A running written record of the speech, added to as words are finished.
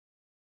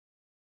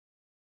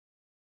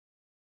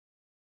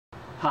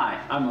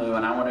Hi, I'm Lou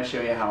and I want to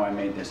show you how I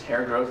made this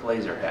hair growth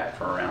laser hat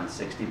for around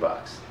 60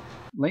 bucks.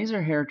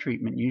 Laser hair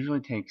treatment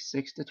usually takes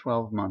 6 to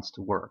 12 months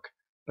to work,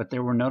 but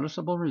there were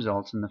noticeable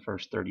results in the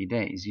first 30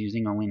 days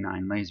using only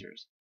 9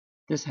 lasers.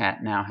 This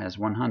hat now has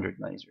 100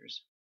 lasers.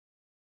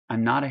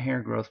 I'm not a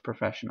hair growth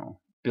professional.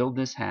 Build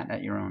this hat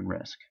at your own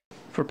risk.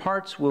 For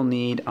parts we'll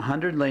need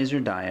 100 laser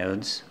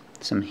diodes,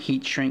 some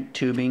heat shrink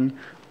tubing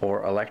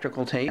or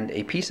electrical tape, and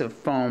a piece of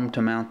foam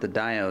to mount the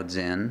diodes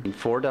in,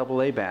 4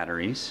 AA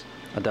batteries,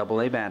 a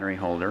AA battery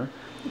holder,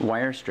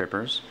 wire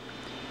strippers,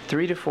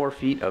 3 to 4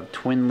 feet of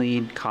twin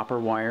lead copper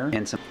wire,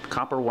 and some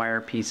copper wire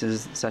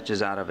pieces such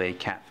as out of a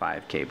Cat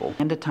 5 cable,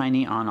 and a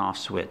tiny on-off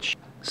switch,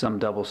 some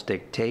double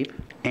stick tape,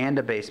 and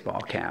a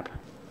baseball cap.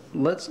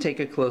 Let's take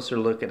a closer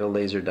look at a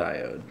laser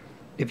diode.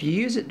 If you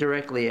use it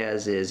directly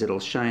as is, it'll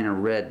shine a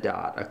red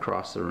dot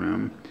across the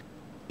room.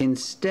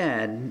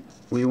 Instead,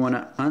 we want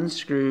to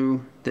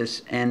unscrew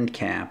this end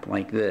cap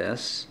like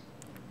this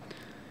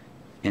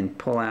and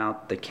pull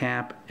out the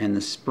cap and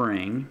the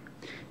spring.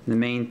 The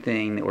main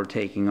thing that we're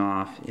taking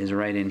off is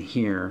right in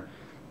here.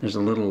 There's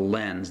a little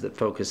lens that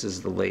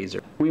focuses the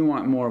laser. We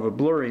want more of a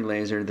blurry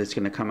laser that's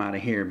going to come out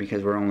of here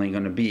because we're only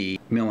going to be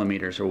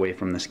millimeters away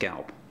from the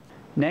scalp.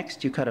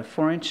 Next, you cut a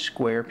 4-inch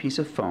square piece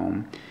of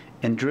foam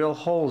and drill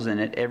holes in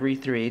it every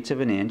 3/8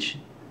 of an inch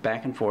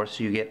back and forth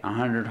so you get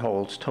 100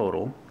 holes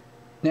total.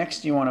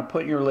 Next, you want to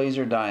put your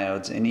laser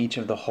diodes in each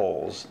of the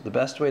holes. The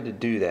best way to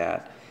do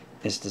that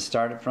is to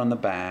start it from the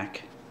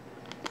back,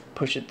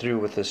 push it through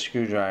with a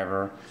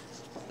screwdriver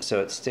so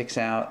it sticks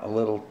out a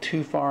little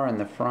too far in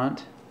the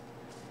front,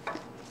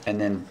 and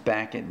then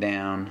back it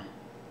down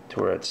to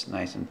where it's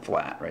nice and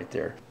flat right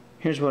there.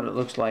 Here's what it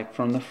looks like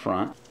from the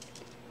front.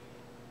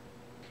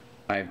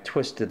 I've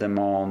twisted them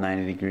all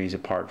 90 degrees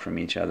apart from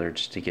each other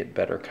just to get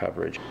better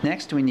coverage.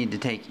 Next, we need to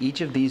take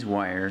each of these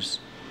wires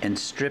and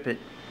strip it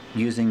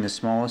using the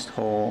smallest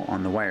hole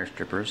on the wire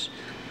strippers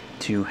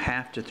to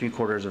 1/2 to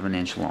 3/4 of an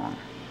inch long.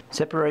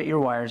 Separate your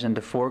wires into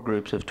 4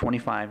 groups of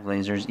 25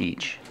 lasers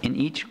each. In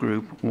each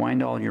group,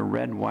 wind all your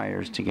red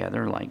wires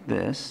together like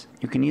this.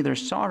 You can either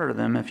solder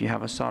them if you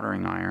have a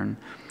soldering iron,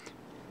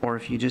 or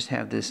if you just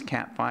have this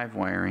Cat 5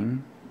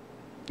 wiring,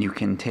 you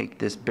can take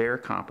this bare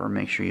copper,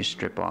 make sure you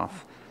strip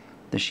off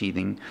the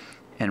sheathing,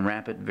 and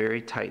wrap it very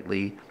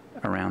tightly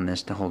around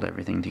this to hold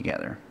everything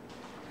together.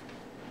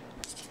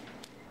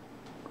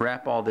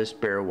 Wrap all this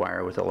bare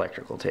wire with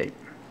electrical tape.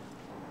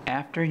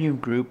 After you've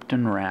grouped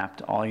and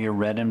wrapped all your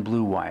red and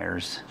blue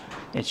wires,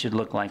 it should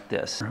look like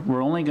this.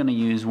 We're only going to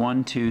use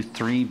 1, 2,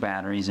 3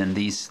 batteries in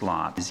these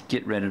slots.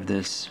 Get rid of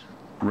this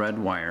red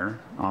wire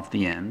off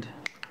the end,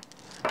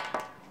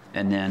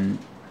 and then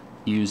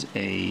use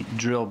a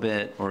drill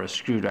bit or a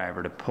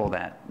screwdriver to pull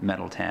that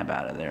metal tab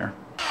out of there.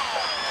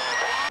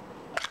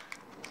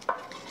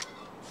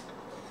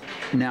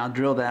 Now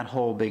drill that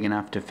hole big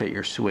enough to fit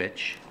your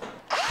switch.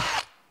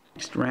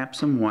 Next, wrap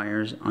some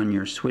wires on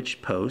your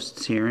switch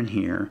posts here and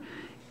here,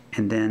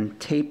 and then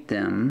tape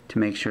them to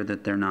make sure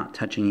that they're not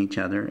touching each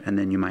other, and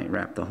then you might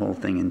wrap the whole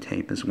thing in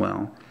tape as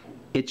well.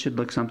 It should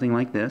look something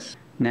like this.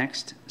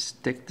 Next,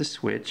 stick the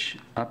switch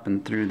up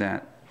and through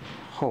that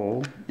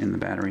hole in the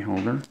battery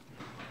holder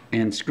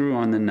and screw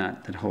on the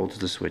nut that holds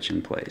the switch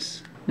in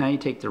place. Now you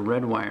take the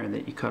red wire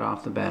that you cut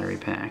off the battery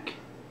pack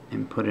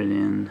and put it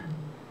in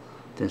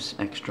this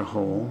extra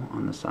hole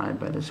on the side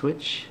by the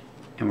switch,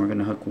 and we're going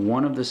to hook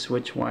one of the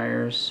switch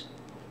wires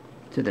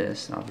to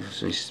this,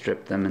 obviously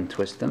strip them and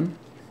twist them,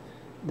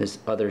 this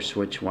other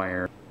switch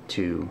wire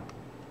to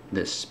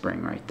this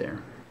spring right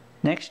there.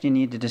 Next, you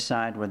need to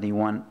decide whether you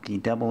want the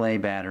AA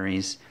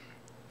batteries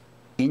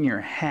in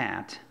your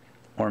hat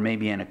or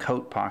maybe in a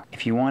coat pocket.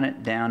 If you want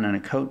it down in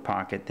a coat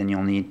pocket, then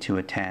you'll need to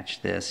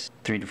attach this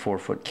 3 to 4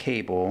 foot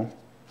cable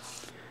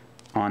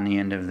on the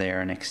end of there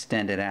and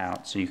extend it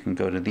out so you can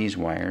go to these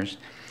wires.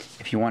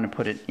 If you want to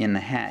put it in the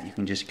hat, you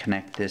can just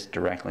connect this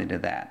directly to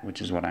that, which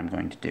is what I'm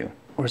going to do.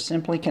 We're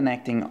simply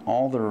connecting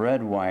all the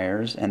red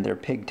wires and their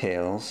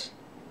pigtails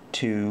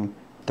to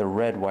the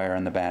red wire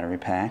on the battery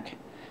pack,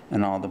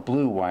 and all the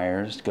blue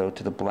wires go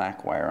to the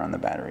black wire on the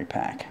battery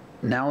pack.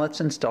 Now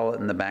let's install it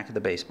in the back of the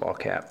baseball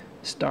cap.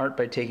 Start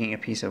by taking a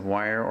piece of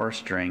wire or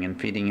string and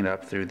feeding it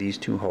up through these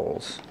 2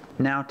 holes.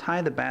 Now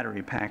tie the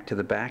battery pack to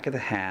the back of the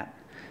hat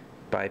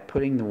by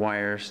putting the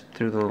wires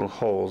through the little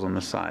holes on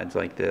the sides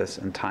like this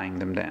and tying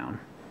them down.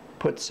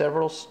 Put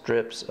several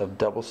strips of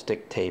double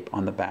stick tape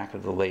on the back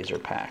of the laser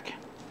pack.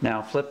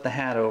 Now flip the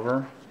hat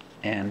over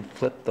and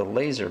flip the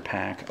laser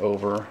pack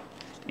over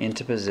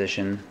into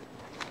position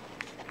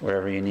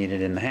wherever you need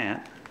it in the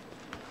hat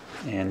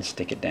and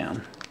stick it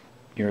down.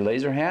 Your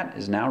laser hat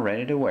is now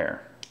ready to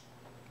wear.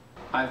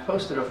 I've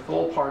posted a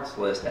full parts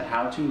list at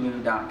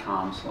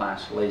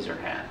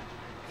howtolou.com/laserhat.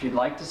 If you'd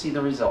like to see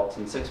the results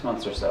in 6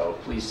 months or so,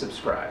 please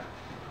subscribe.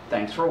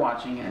 Thanks for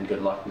watching and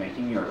good luck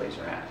making your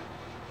laser hat.